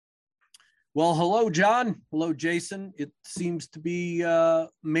Well, hello, John. Hello, Jason. It seems to be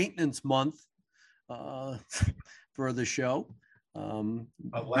maintenance month uh, for the show. A Being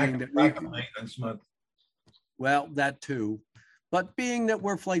lack, that lack of maintenance month. well, that too, but being that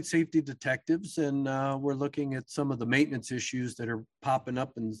we're flight safety detectives and we're looking at some of the maintenance issues that are popping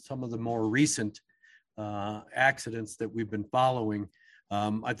up in some of the more recent accidents that we've been following.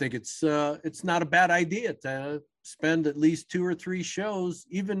 I think it's not a bad idea to spend at least two or three shows,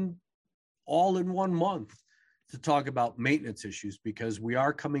 even all in one month, to talk about maintenance issues because we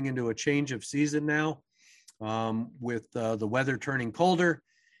are coming into a change of season now, with the weather turning colder.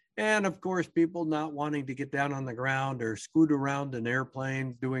 And of course, people not wanting to get down on the ground or scoot around an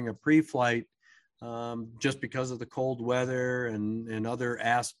airplane doing a pre flight, just because of the cold weather and other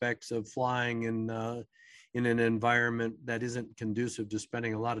aspects of flying in an environment that isn't conducive to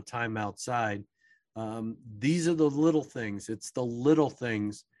spending a lot of time outside. These are the little things. It's the little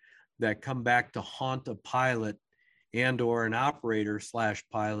things that come back to haunt a pilot and or an operator slash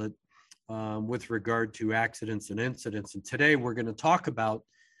pilot, with regard to accidents and incidents. And today we're going to talk about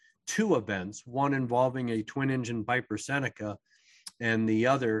two events, one involving a twin engine Piper Seneca and the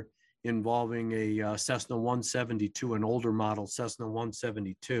other involving a Cessna 172, an older model Cessna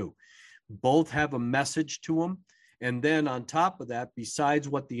 172. Both have a message to them. And then on top of that, besides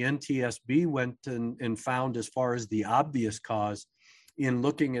what the NTSB went and found as far as the obvious cause, in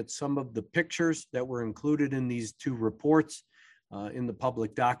looking at some of the pictures that were included in these two reports in the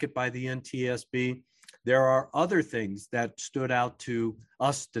public docket by the NTSB, there are other things that stood out to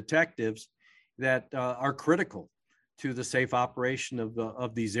us detectives that are critical to the safe operation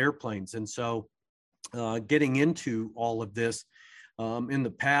of these airplanes. And so getting into all of this, in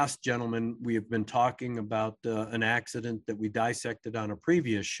the past, gentlemen, we have been talking about an accident that we dissected on a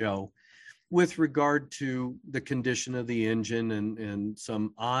previous show with regard to the condition of the engine and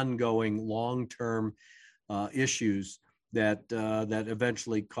some ongoing long-term issues that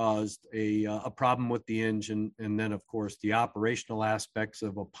eventually caused a problem with the engine. And then, of course, the operational aspects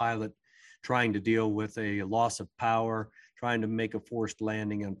of a pilot trying to deal with a loss of power, trying to make a forced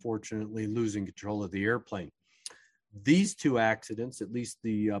landing, unfortunately losing control of the airplane. These two accidents, at least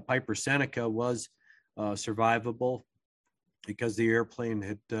the Piper Seneca, was survivable because the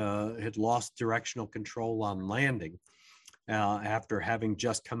airplane had lost directional control on landing after having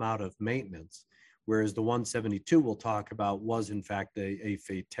just come out of maintenance, whereas the 172 we'll talk about was in fact a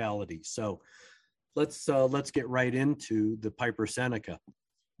fatality. So let's get right into the Piper Seneca.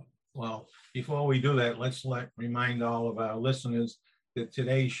 Well, before we do that, let's remind all of our listeners that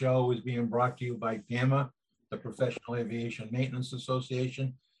today's show is being brought to you by GAMA, the Professional Aviation Maintenance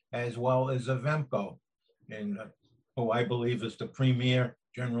Association, as well as Avemco, and who I believe is the premier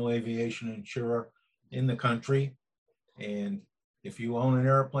general aviation insurer in the country. And if you own an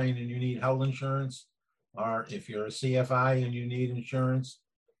airplane and you need health insurance, or if you're a CFI and you need insurance,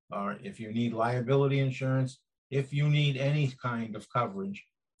 or if you need liability insurance, if you need any kind of coverage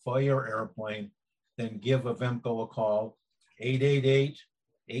for your airplane, then give Avemco a call.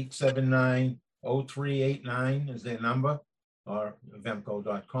 888-879-0389 is their number, or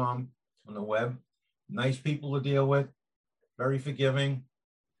avemco.com on the web. Nice people to deal with, very forgiving,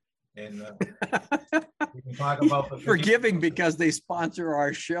 and we can talk about the forgiving because they sponsor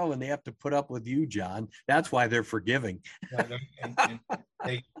our show and they have to put up with you, John. That's why they're forgiving. and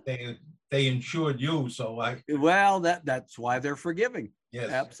they insured you, so that's why they're forgiving. Yes,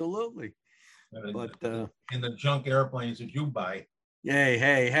 absolutely. But in the junk airplanes that you buy.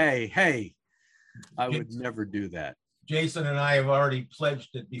 Hey! I would never do that. Jason and I have already pledged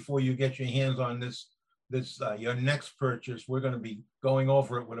that before you get your hands on this your next purchase, we're going to be going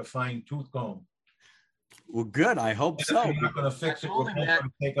over it with a fine tooth comb. Well, good. I hope so. We're not going to fix it. We're going to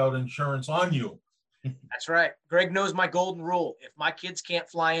take out insurance on you. That's right. Greg knows my golden rule. If my kids can't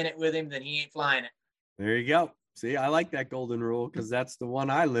fly in it with him, then he ain't flying it. There you go. See, I like that golden rule because that's the one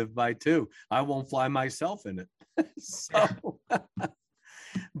I live by too. I won't fly myself in it. So,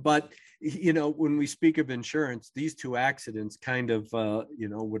 but when we speak of insurance, these two accidents kind of,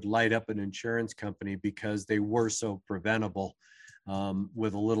 would light up an insurance company because they were so preventable,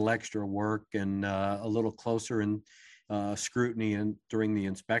 with a little extra work and a little closer in scrutiny and during the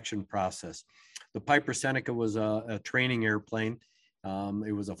inspection process. The Piper Seneca was a training airplane.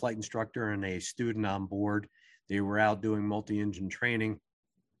 It was a flight instructor and a student on board. They were out doing multi-engine training,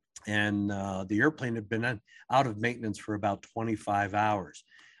 and the airplane had been out of maintenance for about 25 hours.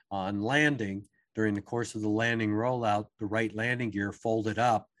 On landing, during the course of the landing rollout, the right landing gear folded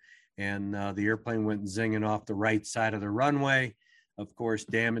up, and the airplane went zinging off the right side of the runway. Of course,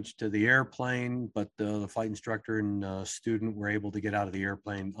 damage to the airplane, but the flight instructor and student were able to get out of the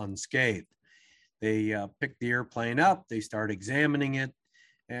airplane unscathed. They pick the airplane up, they start examining it,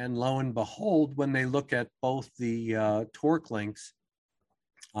 and lo and behold, when they look at both the torque links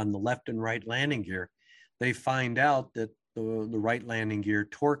on the left and right landing gear, they find out that the right landing gear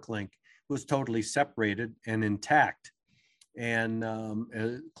torque link was totally separated and intact. And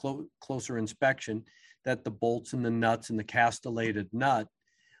closer inspection, that the bolts and the nuts and the castellated nut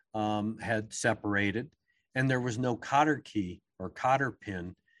had separated, and there was no cotter key or cotter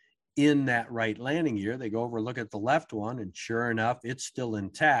pin in that right landing gear. They go over, look at the left one, and sure enough, it's still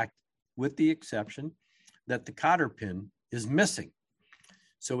intact, with the exception that the cotter pin is missing.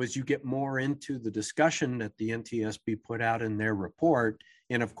 So as you get more into the discussion that the NTSB put out in their report,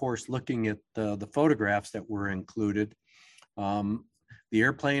 and of course, looking at the photographs that were included, the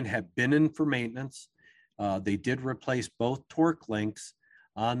airplane had been in for maintenance. They did replace both torque links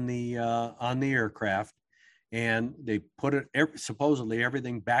on the aircraft, and they put it supposedly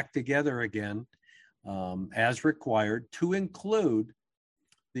everything back together again as required, to include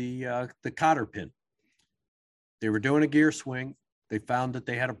the cotter pin. They were doing a gear swing. They found that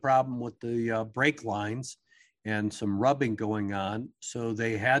they had a problem with the brake lines and some rubbing going on. So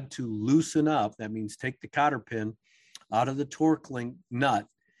they had to loosen up. That means take the cotter pin out of the torque link nut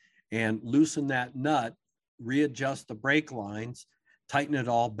and loosen that nut, readjust the brake lines, tighten it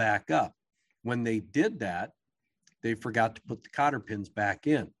all back up. When they did that, they forgot to put the cotter pins back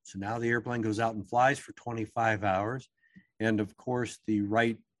in. So now the airplane goes out and flies for 25 hours. And of course, the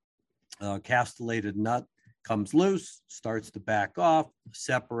right castellated nut comes loose, starts to back off,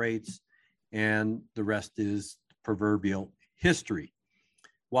 separates, and the rest is proverbial history.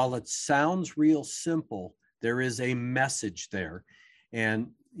 While it sounds real simple, there is a message there. And,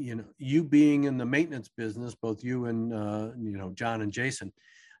 you know, you being in the maintenance business, both you and, John and Jason,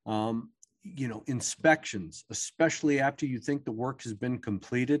 inspections, especially after you think the work has been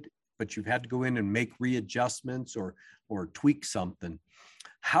completed, but you've had to go in and make readjustments or tweak something.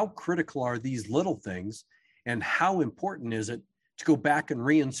 How critical are these little things? And how important is it to go back and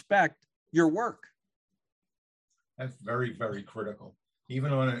re-inspect your work? That's very, very critical.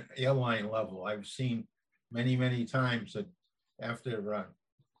 Even on an airline level, I've seen many, many times that after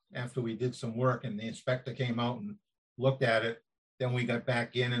we did some work and the inspector came out and looked at it, then we got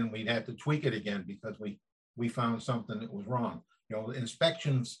back in and we had to tweak it again because we found something that was wrong. You know,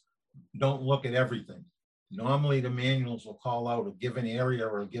 inspections don't look at everything. Normally, the manuals will call out a given area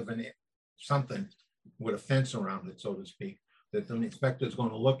or a given something with a fence around it, so to speak, that the inspector is going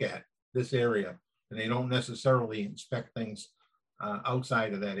to look at this area, and they don't necessarily inspect things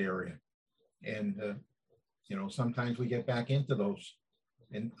outside of that area. And, sometimes we get back into those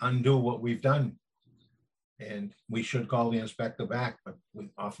and undo what we've done. And we should call the inspector back, but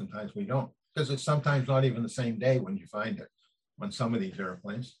oftentimes we don't, because it's sometimes not even the same day when you find it on some of these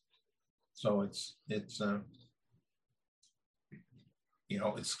airplanes. So it's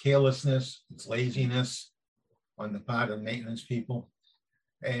carelessness, it's laziness on the part of maintenance people,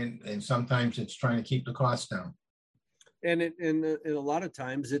 and sometimes it's trying to keep the costs down. And a lot of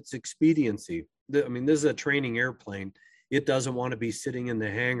times it's expediency. This is a training airplane. It doesn't want to be sitting in the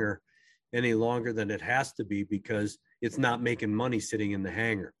hangar any longer than it has to be because it's not making money sitting in the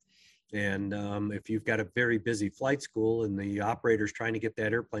hangar. And if you've got a very busy flight school and the operator's trying to get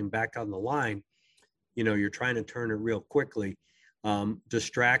that airplane back on the line, you're trying to turn it real quickly.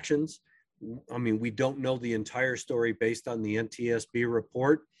 Distractions. We don't know the entire story based on the NTSB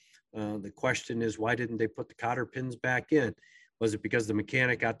report. The question is, why didn't they put the cotter pins back in? Was it because the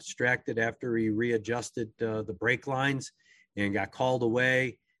mechanic got distracted after he readjusted the brake lines and got called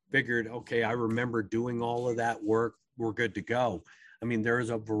away? Figured, okay, I remember doing all of that work. We're good to go. There is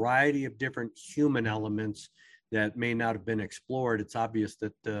a variety of different human elements that may not have been explored. It's obvious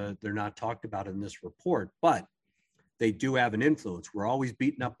that they're not talked about in this report, but they do have an influence. We're always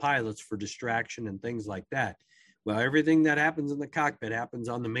beating up pilots for distraction and things like that. Well, everything that happens in the cockpit happens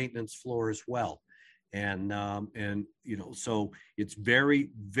on the maintenance floor as well. And so it's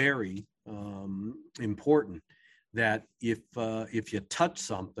very, very important that if you touch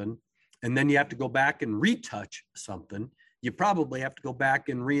something and then you have to go back and retouch something, you probably have to go back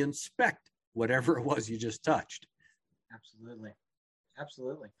and re-inspect whatever it was you just touched. Absolutely.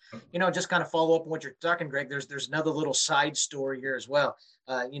 Just kind of follow up on what you're talking, Greg. There's another little side story here as well.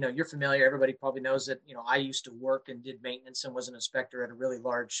 You're familiar. Everybody probably knows that, I used to work and did maintenance and was an inspector at a really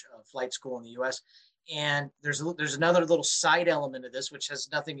large flight school in the U.S. And there's another little side element of this, which has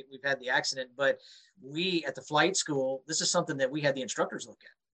nothing, we've had the accident, but we at the flight school, this is something that we had the instructors look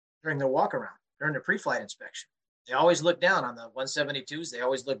at during their walk around, during the pre-flight inspection. They always look down on the 172s. They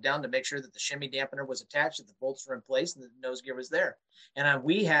always look down to make sure that the shimmy dampener was attached, that the bolts were in place, and the nose gear was there. And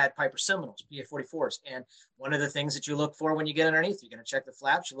we had Piper Seminoles, PA44s. And one of the things that you look for when you get underneath, you're going to check the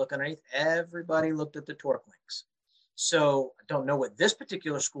flaps, you look underneath. Everybody looked at the torque links. So I don't know what this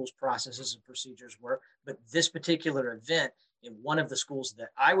particular school's processes and procedures were, but this particular event in one of the schools that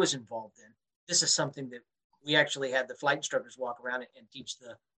I was involved in, this is something that we actually had the flight instructors walk around and teach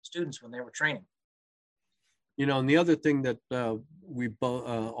the students when they were training. You know, and the other thing that we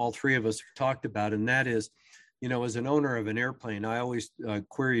all three of us have talked about, and that is, you know, as an owner of an airplane, I always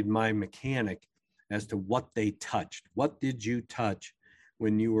queried my mechanic as to what they touched. What did you touch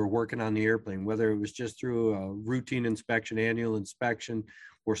when you were working on the airplane, whether it was just through a routine inspection, annual inspection,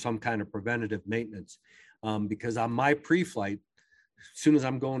 or some kind of preventative maintenance? Because on my pre-flight, as soon as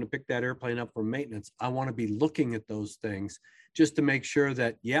I'm going to pick that airplane up for maintenance, I want to be looking at those things just to make sure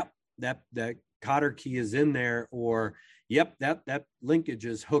that, yep, that cotter key is in there, or yep, that linkage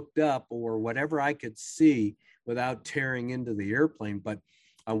is hooked up, or whatever I could see without tearing into the airplane. But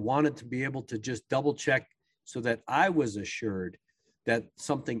I wanted to be able to just double check so that I was assured that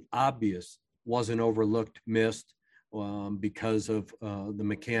something obvious wasn't overlooked, missed, because of the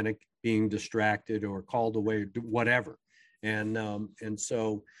mechanic being distracted or called away, whatever. And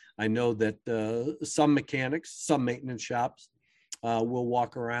so I know that some mechanics, some maintenance shops will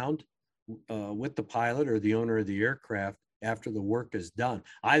walk around with the pilot or the owner of the aircraft after the work is done.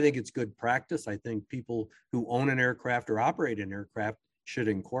 I think it's good practice. I think people who own an aircraft or operate an aircraft should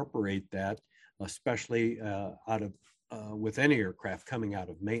incorporate that, especially with any aircraft coming out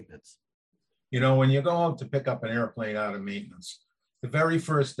of maintenance. You know, when you go out to pick up an airplane out of maintenance, the very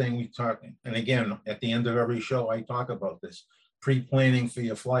first thing we talk, and again, at the end of every show, I talk about this, pre-planning for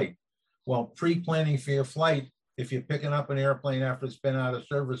your flight. Well, pre-planning for your flight, if you're picking up an airplane after it's been out of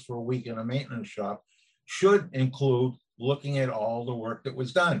service for a week in a maintenance shop, should include looking at all the work that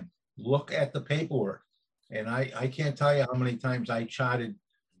was done. Look at the paperwork. And I can't tell you how many times I chided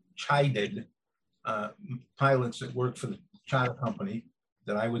pilots that worked for the charter company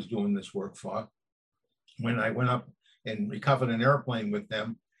that I was doing this work for, when I went up and recovered an airplane with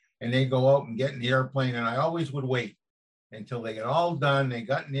them, and they go out and get in the airplane, and I always would wait until they get all done. They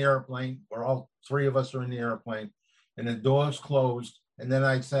got in the airplane, or all three of us are in the airplane, and the doors closed, and then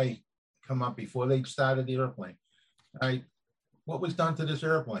I'd say, come up before they started the airplane. What was done to this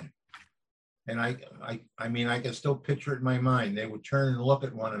airplane? And I mean, I can still picture it in my mind. They would turn and look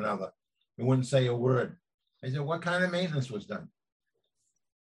at one another. They wouldn't say a word. I said, what kind of maintenance was done?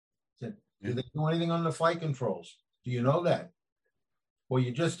 I said, did they do anything on the flight controls? Do you know that? Well,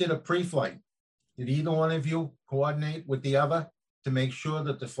 you just did a pre-flight. Did either one of you coordinate with the other to make sure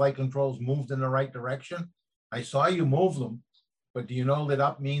that the flight controls moved in the right direction? I saw you move them, but do you know that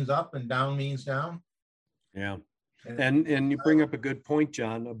up means up and down means down? Yeah. And you bring up a good point,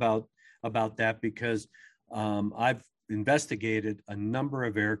 John, about that, because I've investigated a number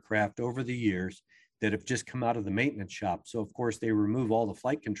of aircraft over the years that have just come out of the maintenance shop. So of course they remove all the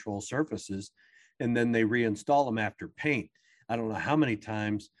flight control surfaces and then they reinstall them after paint. I don't know how many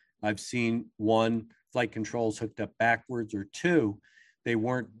times I've seen one, flight controls hooked up backwards, or two, they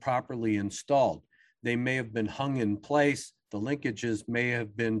weren't properly installed. They may have been hung in place. The linkages may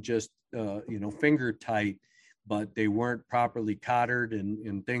have been just, finger tight, but they weren't properly collared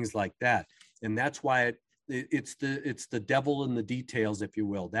and things like that. And that's why it's the devil in the details, if you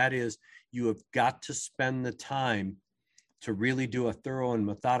will. That is, you have got to spend the time to really do a thorough and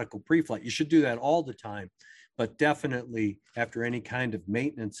methodical pre-flight. You should do that all the time, but definitely after any kind of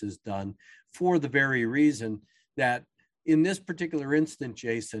maintenance is done, for the very reason that in this particular instance,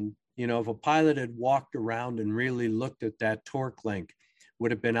 Jason, if a pilot had walked around and really looked at that torque link,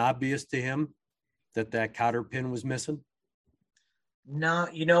 would it have been obvious to him that cotter pin was missing? No,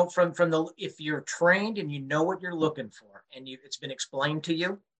 if you're trained and you know what you're looking for and it's been explained to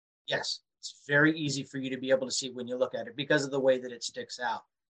you, yes, it's very easy for you to be able to see when you look at it because of the way that it sticks out.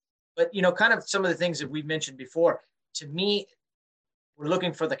 But, kind of some of the things that we've mentioned before, to me, we're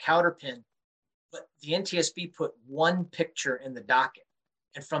looking for the cotter pin, but the NTSB put one picture in the docket.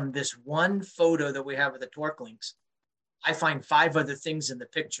 And from this one photo that we have of the torque links, I find 5 other things in the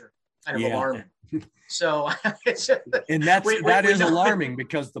picture kind of alarming. So that is alarming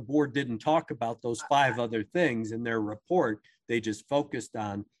because the board didn't talk about those 5 other things in their report. They just focused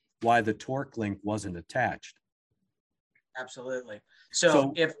on why the torque link wasn't attached. Absolutely.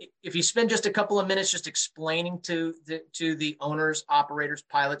 So if you spend just a couple of minutes just explaining to the owners, operators,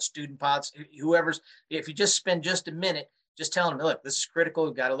 pilots, student pilots, whoever's, if you just spend just a minute, just telling them, look, this is critical.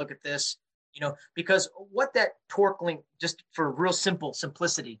 We've got to look at this, because what that torque link, just for real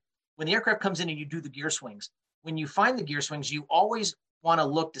simplicity, when the aircraft comes in and you do the gear swings, when you find the gear swings, you always want to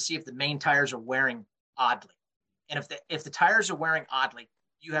look to see if the main tires are wearing oddly. And if the tires are wearing oddly,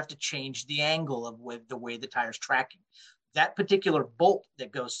 you have to change the angle of the way the tire's tracking. That particular bolt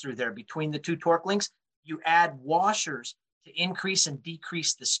that goes through there between the two torque links, you add washers to increase and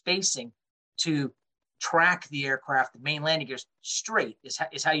decrease the spacing to track the aircraft, the main landing gears straight is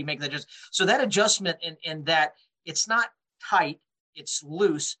how you make that adjustment. So that adjustment in that it's not tight, it's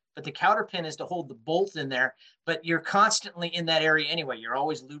loose, but the counter pin is to hold the bolt in there, but you're constantly in that area anyway. You're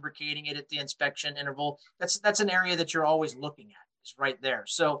always lubricating it at the inspection interval. That's an area that you're always looking at. It's right there.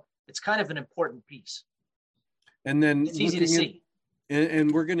 So it's kind of an important piece. And then it's easy to see.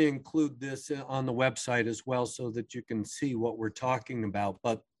 And we're going to include this on the website as well so that you can see what we're talking about.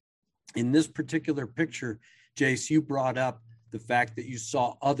 But in this particular picture, Jace, you brought up the fact that you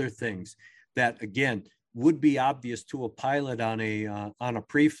saw other things that, again, would be obvious to a pilot on a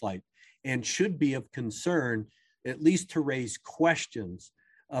pre-flight and should be of concern, at least to raise questions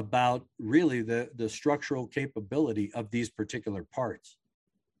about really the structural capability of these particular parts.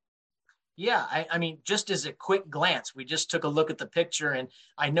 Yeah, I mean, just as a quick glance, we just took a look at the picture, and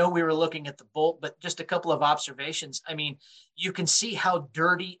I know we were looking at the bolt, but just a couple of observations. I mean, you can see how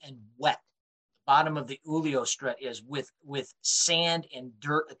dirty and wet the bottom of the Uleo strut is with sand and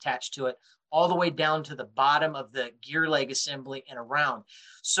dirt attached to it, all the way down to the bottom of the gear leg assembly and around.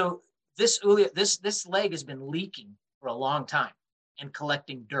 So this Uleo, this leg has been leaking for a long time and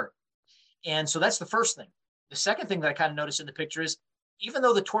collecting dirt. And so that's the first thing. The second thing that I kind of noticed in the picture is, even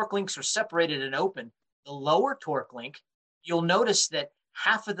though the torque links are separated and open, the lower torque link, you'll notice that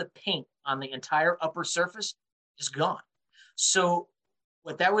half of the paint on the entire upper surface is gone. So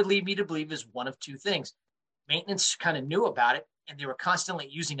what that would lead me to believe is one of two things. Maintenance kind of knew about it, and they were constantly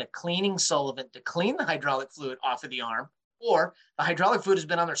using a cleaning solvent to clean the hydraulic fluid off of the arm, or the hydraulic fluid has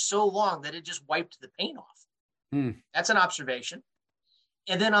been on there so long that it just wiped the paint off. That's an observation.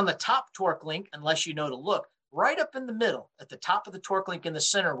 And then on the top torque link, unless you know to look, right up in the middle, at the top of the torque link in the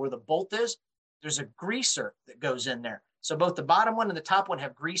center where the bolt is, there's a greaser that goes in there. So both the bottom one and the top one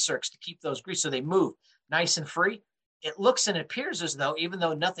have greasers to keep those grease so they move nice and free. It looks and appears as though, even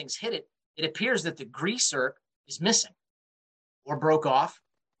though nothing's hit it, it appears that the greaser is missing or broke off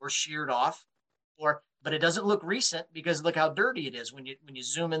or sheared off, but it doesn't look recent because look how dirty it is when you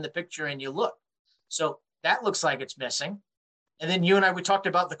zoom in the picture and you look. So that looks like it's missing. And then you and I, we talked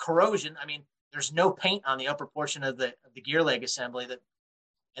about the corrosion. I mean, there's no paint on the upper portion of the gear leg assembly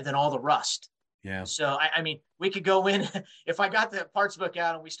and then all the rust. Yeah. So, I mean, we could go in, if I got the parts book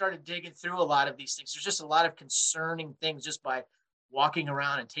out and we started digging through a lot of these things, there's just a lot of concerning things just by walking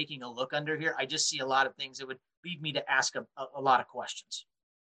around and taking a look under here. I just see a lot of things that would lead me to ask a lot of questions.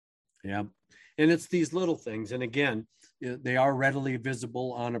 Yeah. And it's these little things. And again, they are readily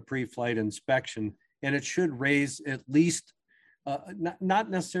visible on a pre-flight inspection, and it should raise at least not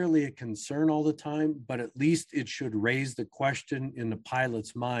necessarily a concern all the time, but at least it should raise the question in the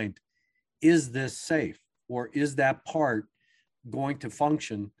pilot's mind, is this safe? Or is that part going to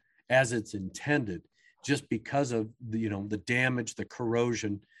function as it's intended just because of the damage, the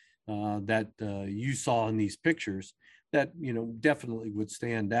corrosion that you saw in these pictures that, definitely would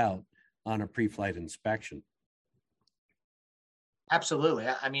stand out on a pre-flight inspection. Absolutely.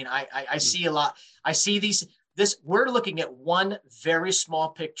 I mean, I see a lot. I see we're looking at one very small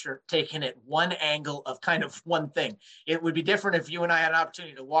picture taken at one angle of kind of one thing. It would be different if you and I had an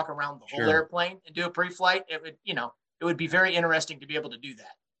opportunity to walk around the whole airplane and do a pre-flight. It would be very interesting to be able to do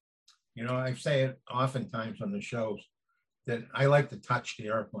that. I say it oftentimes on the shows that I like to touch the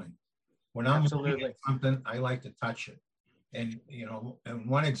airplane. When I'm looking at something, I like to touch it. And, and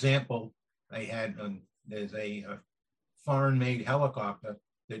one example I had, there's a foreign-made helicopter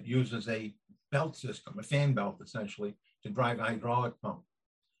that uses a belt system, a fan belt essentially, to drive a hydraulic pump.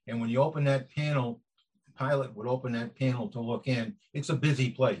 And when you open that panel, the pilot would open that panel to look in. It's a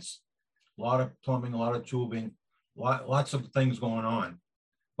busy place. A lot of plumbing, a lot of tubing, lots of things going on.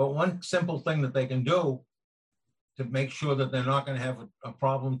 But one simple thing that they can do to make sure that they're not going to have a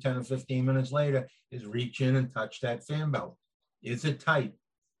problem 10 or 15 minutes later is reach in and touch that fan belt. Is it tight?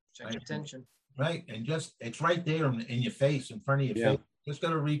 Check your tension. Right. And it's right there in your face, in front of your face. Just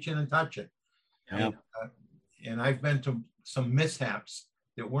got to reach in and touch it. Yeah. And I've been to some mishaps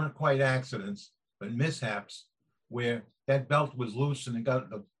that weren't quite accidents, but mishaps where that belt was loose and it got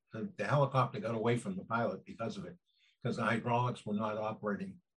the helicopter got away from the pilot because of it, because the hydraulics were not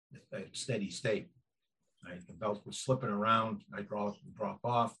operating at steady state. Right? The belt was slipping around, hydraulics would drop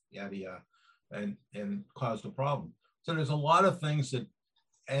off, and caused a problem. So there's a lot of things that,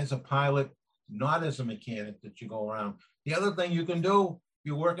 as a pilot, not as a mechanic, that you go around. The other thing you can do,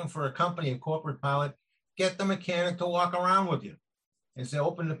 you're working for a company, a corporate pilot, get the mechanic to walk around with you and say,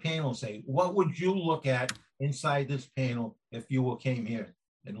 open the panel and say, what would you look at inside this panel if you came here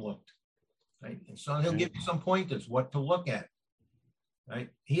and looked? Right. And so he'll give you some pointers what to look at. Right.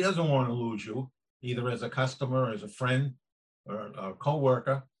 He doesn't want to lose you either as a customer, as a friend, or a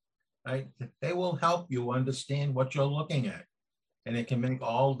coworker. Right. They will help you understand what you're looking at. And it can make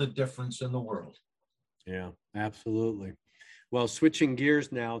all the difference in the world. Yeah, absolutely. Well, switching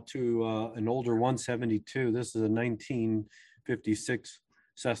gears now to an older 172. This is a 1956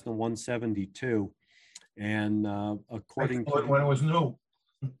 Cessna 172. And according to when it was new.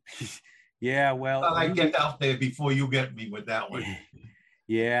 Yeah, well, I get out there before you get me with that one.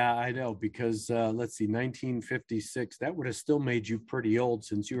 Yeah, I know, because let's see, 1956, that would have still made you pretty old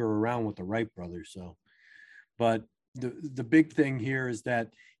since you were around with the Wright brothers. So, but the big thing here is that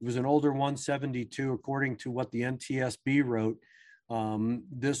it was an older 172, according to what the NTSB wrote.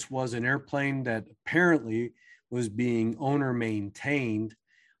 This was an airplane that apparently was being owner maintained.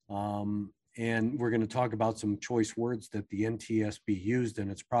 And we're going to talk about some choice words that the NTSB used in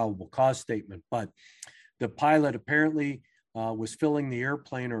its probable cause statement. But the pilot apparently was filling the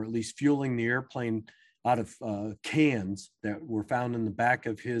airplane, or at least fueling the airplane, out of cans that were found in the back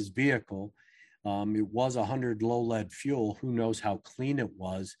of his vehicle. It was 100 low lead fuel. Who knows how clean it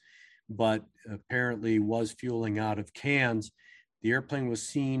was, but apparently was fueling out of cans. The airplane was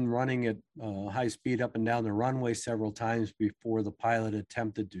seen running at high speed up and down the runway several times before the pilot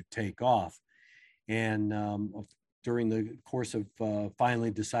attempted to take off. And during the course of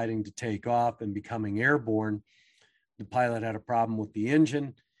finally deciding to take off and becoming airborne, the pilot had a problem with the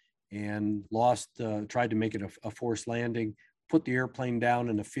engine and tried to make it a forced landing, put the airplane down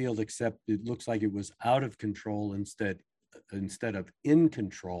in a field, except it looks like it was out of control instead of in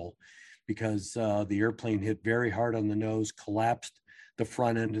control, because the airplane hit very hard on the nose, collapsed the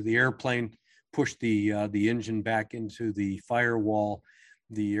front end of the airplane, pushed the engine back into the firewall.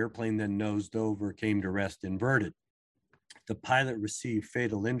 The airplane then nosed over, came to rest inverted. The pilot received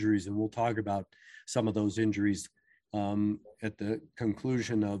fatal injuries, and we'll talk about some of those injuries at the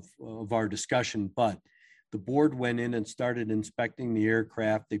conclusion of our discussion. But the board went in and started inspecting the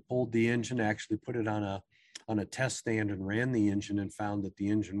aircraft. They pulled the engine, actually put it on a test stand and ran the engine, and found that the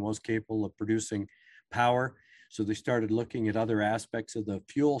engine was capable of producing power. So they started looking at other aspects of the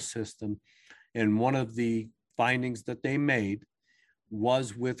fuel system. And one of the findings that they made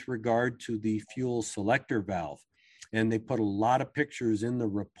was with regard to the fuel selector valve. And they put a lot of pictures in the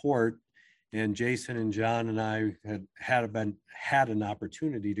report. And Jason and John and I had an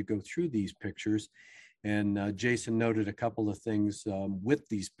opportunity to go through these pictures. And Jason noted a couple of things with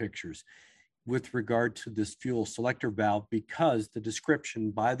these pictures with regard to this fuel selector valve, because the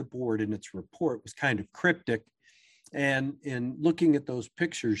description by the board in its report was kind of cryptic. And in looking at those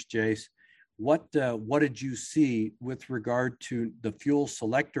pictures, Jace, what did you see with regard to the fuel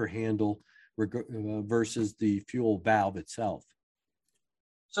selector handle versus the fuel valve itself?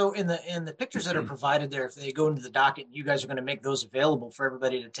 So in the pictures that are provided there, if they go into the docket, you guys are going to make those available for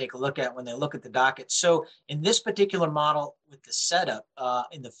everybody to take a look at when they look at the docket. So in this particular model with the setup,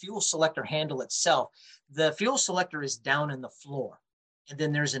 in the fuel selector handle itself, the fuel selector is down in the floor. And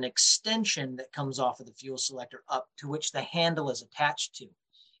then there's an extension that comes off of the fuel selector up to which the handle is attached to.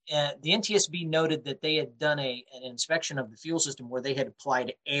 The NTSB noted that they had done an inspection of the fuel system where they had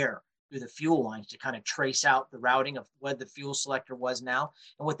applied air through the fuel lines to kind of trace out the routing of where the fuel selector was now.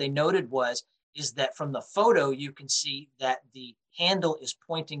 And what they noted is that from the photo, you can see that the handle is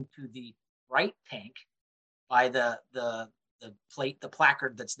pointing to the right tank by the plate, the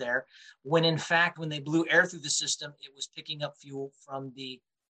placard that's there, when in fact, when they blew air through the system, it was picking up fuel from the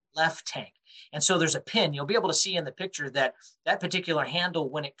left tank. And so there's a pin. You'll be able to see in the picture that that particular handle,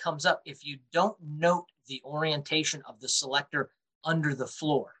 when it comes up, if you don't note the orientation of the selector under the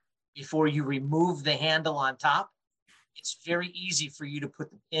floor before you remove the handle on top, it's very easy for you to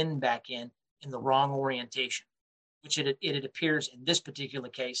put the pin back in the wrong orientation, which it appears in this particular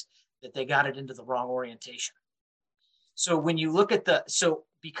case that they got it into the wrong orientation. So when you look at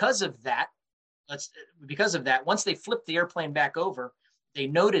because of that, once they flipped the airplane back over, they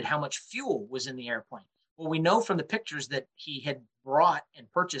noted how much fuel was in the airplane. Well, we know from the pictures that he had brought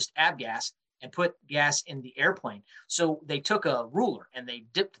and purchased Avgas and put gas in the airplane. So they took a ruler and they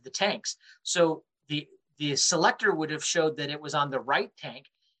dipped the tanks. So the selector would have showed that it was on the right tank.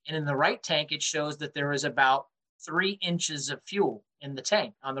 And in the right tank, it shows that there is about 3 inches of fuel in the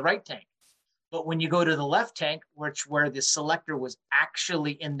tank, on the right tank. But when you go to the left tank, where the selector was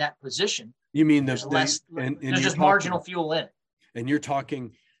actually in that position, you mean there's just marginal fuel in it. And you're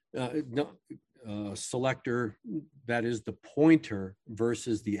talking selector, that is the pointer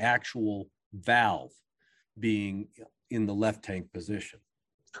versus the actual valve. being in the left tank position.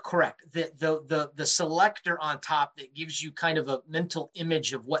 Correct. The selector on top that gives you kind of a mental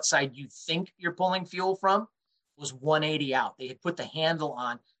image of what side you think you're pulling fuel from was 180 out. They had put the handle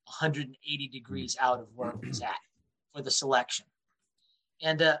on 180 degrees out of where it was at for the selection.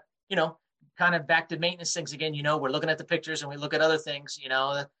 And, you know, kind of back to maintenance things again, you know, we're looking at the pictures and we look at other things, you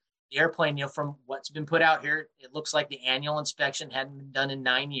know, the airplane, you know, from what's been put out here, it looks like the annual inspection hadn't been done in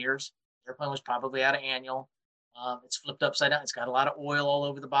 9 years. The airplane was probably out of annual. It's flipped upside down. It's got a lot of oil all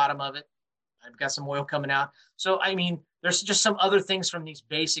over the bottom of it. I've got some oil coming out. So, I mean, there's just some other things from these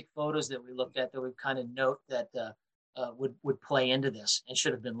basic photos that we looked at that we kind of note that would play into this and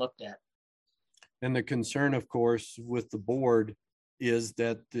should have been looked at. And the concern, of course, with the board is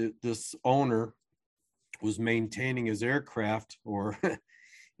that this owner was maintaining his aircraft, or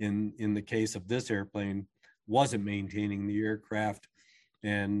in the case of this airplane, wasn't maintaining the aircraft.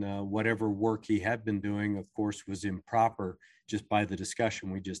 And whatever work he had been doing, of course, was improper, just by the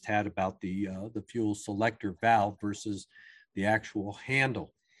discussion we just had about the fuel selector valve versus the actual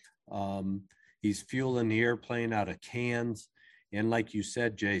handle. He's fueling the airplane out of cans. And like you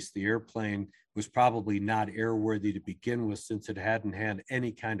said, Jace, the airplane was probably not airworthy to begin with, since it hadn't had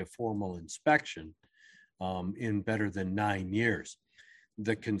any kind of formal inspection in better than 9 years.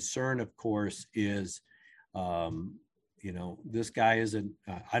 The concern, of course, is, you know, this guy isn't,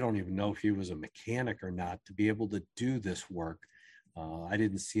 I don't even know if he was a mechanic or not to be able to do this work. I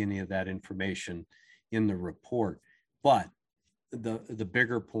didn't see any of that information in the report. But the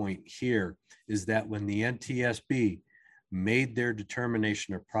bigger point here is that when the NTSB made their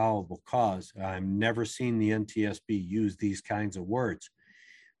determination of probable cause, I've never seen the NTSB use these kinds of words.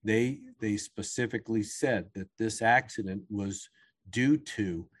 They specifically said that this accident was due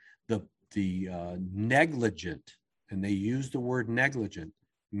to the negligent, and they used the word negligent,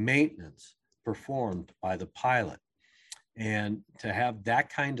 maintenance performed by the pilot. And to have that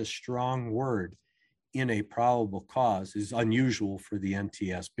kind of strong word in a probable cause is unusual for the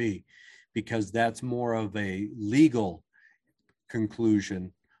NTSB, because that's more of a legal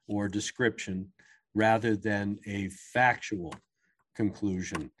conclusion or description rather than a factual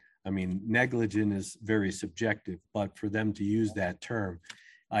conclusion. I mean, negligent is very subjective, but for them to use that term,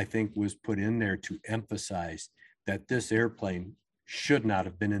 I think was put in there to emphasize that this airplane should not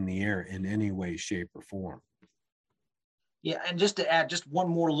have been in the air in any way, shape, or form. Yeah, and just to add just one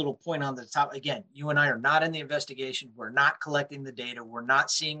more little point on the top, again, you and I are not in the investigation. We're not collecting the data. We're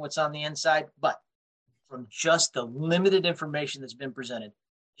not seeing what's on the inside, but from just the limited information that's been presented,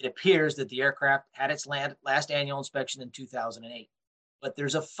 it appears that the aircraft had its last annual inspection in 2008. But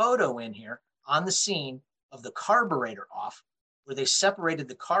there's a photo in here on the scene of the carburetor off, where they separated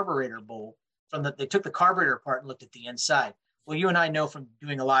the carburetor bowl from they took the carburetor apart and looked at the inside. Well, you and I know from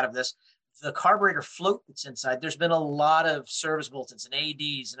doing a lot of this, the carburetor float that's inside, there's been a lot of service bulletins and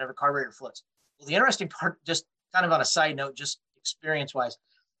ADs and every carburetor floats. Well, the interesting part, just kind of on a side note, just experience-wise,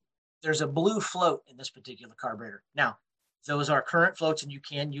 there's a blue float in this particular carburetor. Now, those are current floats and you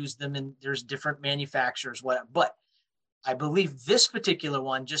can use them, and there's different manufacturers, but I believe this particular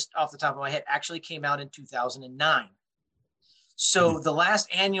one, just off the top of my head, actually came out in 2009. So the last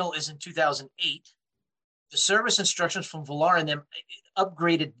annual is in 2008. The service instructions from Velar and them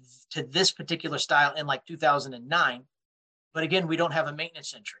upgraded to this particular style in like 2009. But again, we don't have a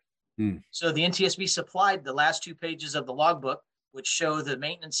maintenance entry. So the NTSB supplied the last 2 pages of the logbook, which show the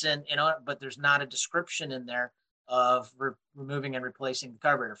maintenance but there's not a description in there of removing and replacing the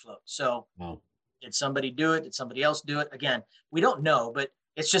carburetor float. So did somebody do it? Did somebody else do it? Again, we don't know, but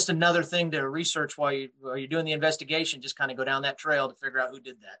it's just another thing to research while you're doing the investigation. Just kind of go down that trail to figure out who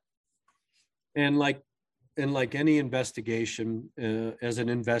did that. And like any investigation, as an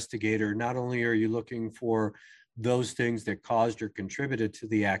investigator, not only are you looking for those things that caused or contributed to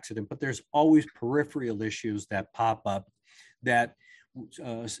the accident, but there's always peripheral issues that pop up that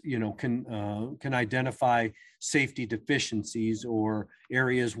can identify safety deficiencies or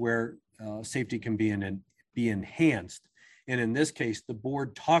areas where safety can be enhanced. And in this case, the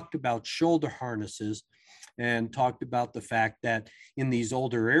board talked about shoulder harnesses and talked about the fact that in these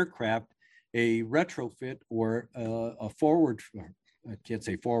older aircraft, a retrofit or a forward, I can't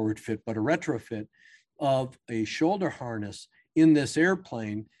say forward fit, but a retrofit of a shoulder harness in this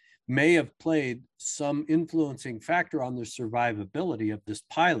airplane may have played some influencing factor on the survivability of this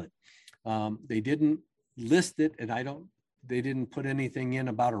pilot. They didn't list it, and they didn't put anything in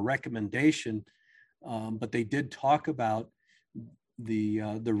about a recommendation, but they did talk about the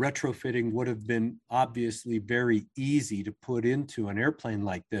retrofitting would have been obviously very easy to put into an airplane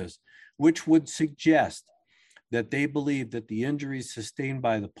like this, which would suggest that they believe that the injuries sustained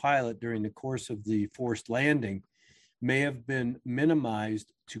by the pilot during the course of the forced landing may have been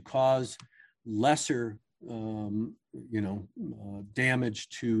minimized to cause lesser damage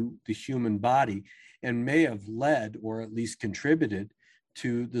to the human body, and may have led or at least contributed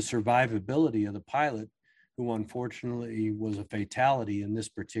to the survivability of the pilot, who unfortunately was a fatality in this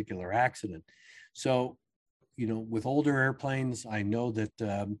particular accident. So, with older airplanes, I know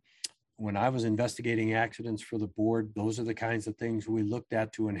that when I was investigating accidents for the board, those are the kinds of things we looked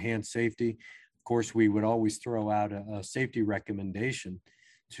at to enhance safety. Of course, we would always throw out a safety recommendation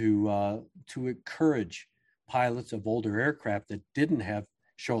to encourage pilots of older aircraft that didn't have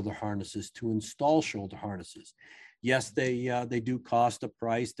shoulder harnesses to install shoulder harnesses. Yes, they do cost a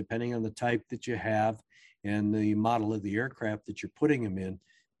price depending on the type that you have and the model of the aircraft that you're putting them in,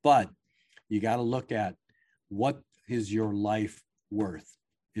 but you got to look at, what is your life worth?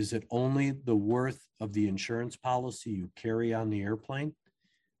 Is it only the worth of the insurance policy you carry on the airplane?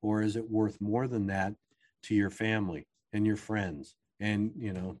 Or is it worth more than that to your family and your friends and,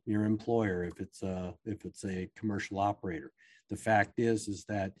 your employer if it's a commercial operator? The fact is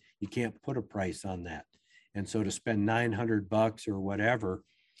that you can't put a price on that. And so to spend $900 or whatever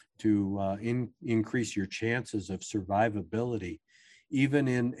to increase your chances of survivability, even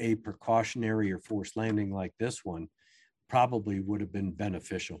in a precautionary or forced landing like this one, probably would have been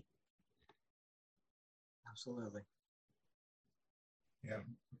beneficial. Absolutely. Yeah.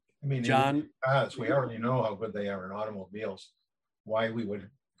 I mean, John, we already know how good they are in automobiles. Why we would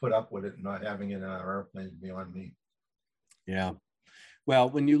put up with it and not having it in our airplanes beyond me. Yeah. Well,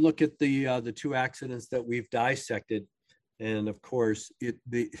 when you look at the two accidents that we've dissected, and of course,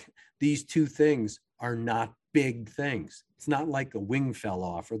 these two things are not big things. It's not like a wing fell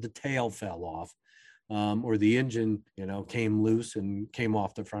off or the tail fell off, or the engine, came loose and came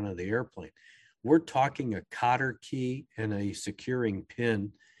off the front of the airplane. We're talking a cotter key and a securing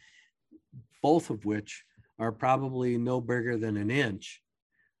pin, both of which are probably no bigger than an inch,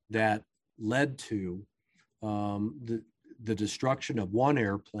 that led to the destruction of one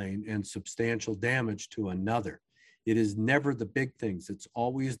airplane and substantial damage to another. It is never the big things. It's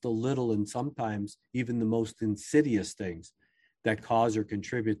always the little and sometimes even the most insidious things that cause or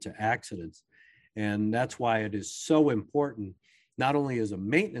contribute to accidents. And that's why it is so important, not only as a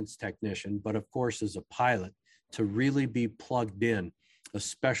maintenance technician, but of course as a pilot, to really be plugged in,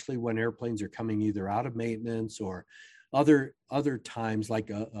 especially when airplanes are coming either out of maintenance or other times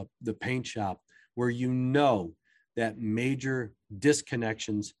like the paint shop, where that major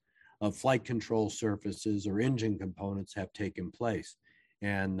disconnections of flight control surfaces or engine components have taken place.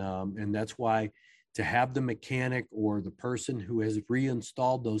 And that's why to have the mechanic or the person who has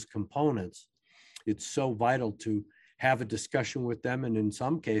reinstalled those components, it's so vital to have a discussion with them. And in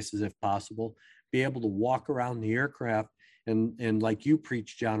some cases, if possible, be able to walk around the aircraft and like you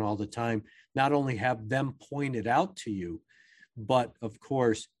preach, John, all the time, not only have them point it out to you, but of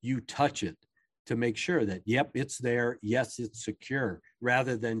course you touch it to make sure that, yep, it's there. Yes, it's secure,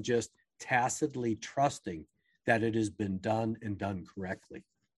 rather than just tacitly trusting that it has been done and done correctly.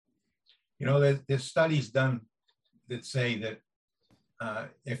 There's studies done that say that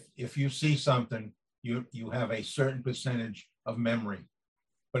if you see something, you have a certain percentage of memory,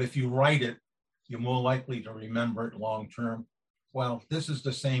 but if you write it, you're more likely to remember it long term. Well, this is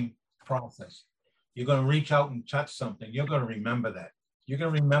the same process. You're going to reach out and touch something. You're going to remember that. You're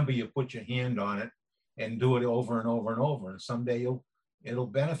going to remember you put your hand on it and do it over and over and over. And someday it'll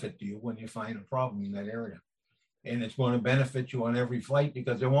benefit you when you find a problem in that area. And it's going to benefit you on every flight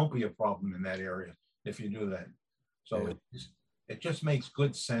because there won't be a problem in that area if you do that. So yeah. It just makes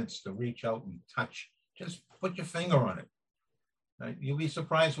good sense to reach out and touch. Just put your finger on it. Right? You'll be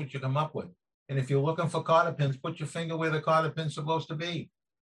surprised what you come up with. And if you're looking for cotter pins, put your finger where the cotter pin's supposed to be.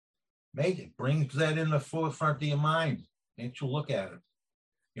 Make it. Bring that in the forefront of your mind. And you look at it.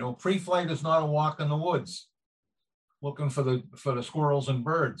 Pre-flight is not a walk in the woods looking for the squirrels and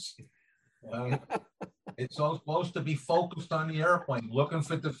birds. It's all supposed to be focused on the airplane, looking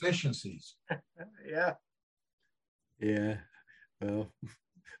for deficiencies. Yeah. Yeah. Well,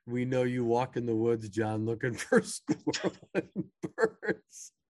 we know you walk in the woods, John, looking for squirrels and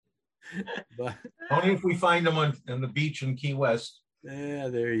birds. But only if we find them on the beach in Key West. Yeah,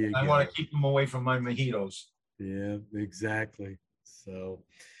 there you go. I want to keep them away from my mojitos. Yeah, exactly. So,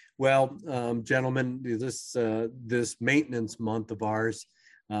 well, gentlemen, this maintenance month of ours,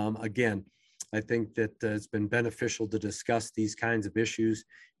 again, I think that it's been beneficial to discuss these kinds of issues,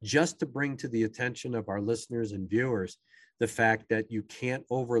 just to bring to the attention of our listeners and viewers the fact that you can't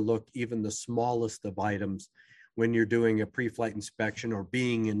overlook even the smallest of items when you're doing a pre-flight inspection or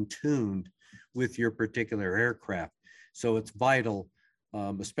being in tuned with your particular aircraft. So it's vital,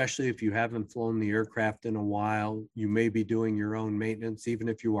 especially if you haven't flown the aircraft in a while. You may be doing your own maintenance, even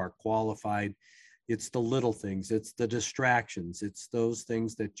if you are qualified. It's the little things, it's the distractions, it's those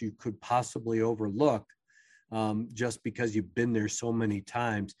things that you could possibly overlook just because you've been there so many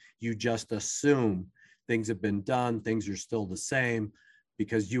times. You just assume things have been done, things are still the same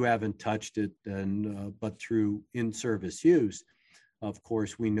because you haven't touched it. And but through in-service use, of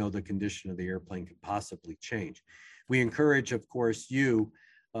course, we know the condition of the airplane could possibly change. We encourage, of course, you,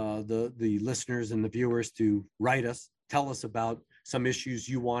 the listeners and the viewers, to write us, tell us about some issues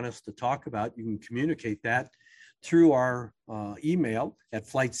you want us to talk about. You can communicate that through our email at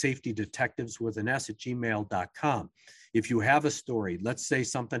flightsafetydetectives@gmail.com. If you have a story, let's say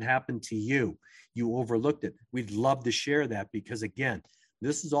something happened to you, you overlooked it, we'd love to share that, because again,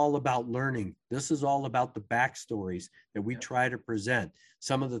 this is all about learning. This is all about the backstories that we try to present.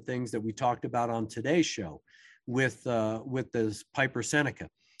 Some of the things that we talked about on today's show with this Piper Seneca,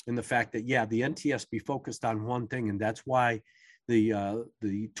 and the fact that, yeah, the NTSB focused on one thing, and that's why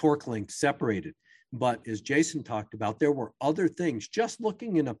the torque link separated. But as Jason talked about, there were other things just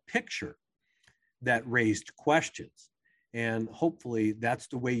looking in a picture that raised questions. And hopefully that's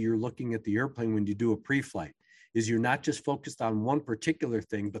the way you're looking at the airplane when you do a pre-flight, is you're not just focused on one particular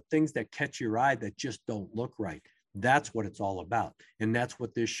thing, but things that catch your eye that just don't look right. That's what it's all about. And that's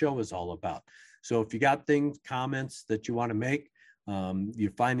what this show is all about. So if you got things, comments that you want to make,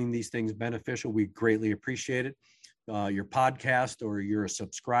 you're finding these things beneficial, we greatly appreciate it. Your podcast, or you're a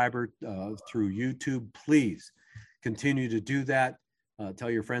subscriber through YouTube, please continue to do that.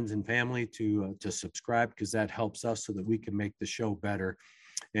 Tell your friends and family to subscribe, because that helps us so that we can make the show better.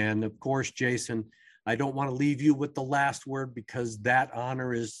 And of course, Jason, I don't want to leave you with the last word, because that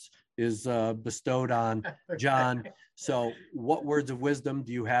honor is bestowed on John. So what words of wisdom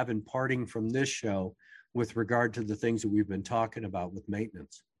do you have in parting from this show with regard to the things that we've been talking about with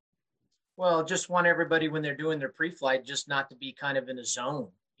maintenance? Well, just want everybody, when they're doing their pre-flight, just not to be kind of in a zone,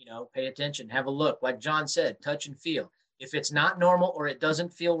 pay attention, have a look. Like John said, touch and feel. If it's not normal or it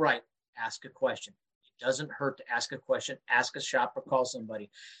doesn't feel right, ask a question. It doesn't hurt to ask a question, ask a shop or call somebody.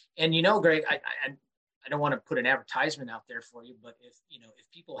 And Greg, I don't want to put an advertisement out there for you, but if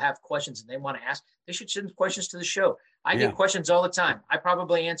people have questions and they want to ask, they should send questions to the show. I get questions all the time. I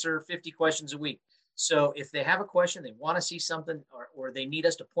probably answer 50 questions a week. So if they have a question, they want to see something, or they need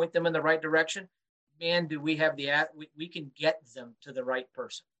us to point them in the right direction, man, do we have we can get them to the right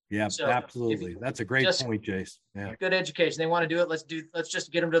person. Yeah, so absolutely. That's a great point, Jace. Yeah. Good education. They want to do it. Let's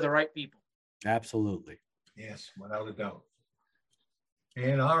just get them to the right people. Absolutely. Yes, without a doubt.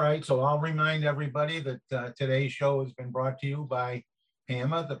 And all right, so I'll remind everybody that today's show has been brought to you by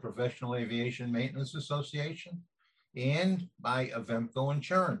PAMA, the Professional Aviation Maintenance Association, and by Avemco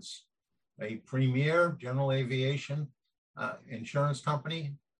Insurance, a premier general aviation insurance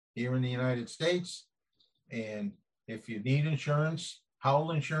company here in the United States. And if you need insurance,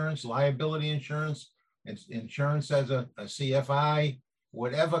 Howell Insurance, liability insurance, insurance as a CFI,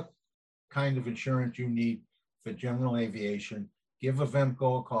 whatever kind of insurance you need for general aviation, give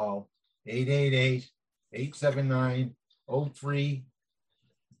Avemco a call, 888-879-0389.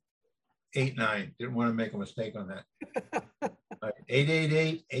 Didn't want to make a mistake on that.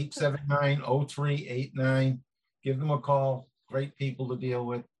 888-879-0389. Give them a call. Great people to deal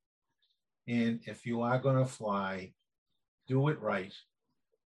with. And if you are going to fly, do it right.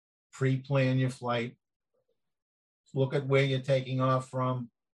 Pre-plan your flight. Look at where you're taking off from.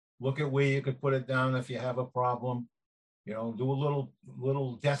 Look at where you could put it down if you have a problem. Do a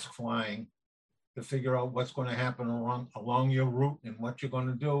little desk flying to figure out what's going to happen along your route and what you're going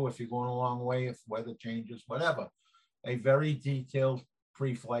to do if you're going a long way, if weather changes, whatever. A very detailed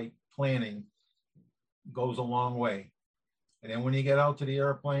pre-flight planning goes a long way. And then when you get out to the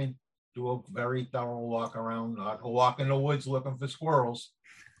airplane, do a very thorough walk around, not go walk in the woods looking for squirrels,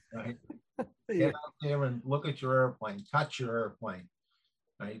 right? Get out there and look at your airplane, touch your airplane,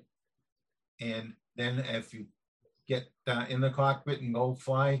 right? And then if you get in the cockpit and go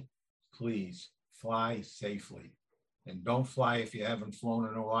fly, please fly safely. And don't fly if you haven't flown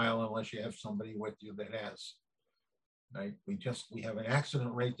in a while, unless you have somebody with you that has. Right? We have an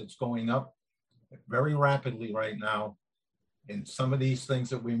accident rate that's going up very rapidly right now. And some of these things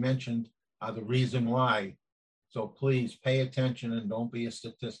that we mentioned are the reason why. So please pay attention and don't be a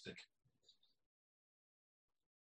statistic.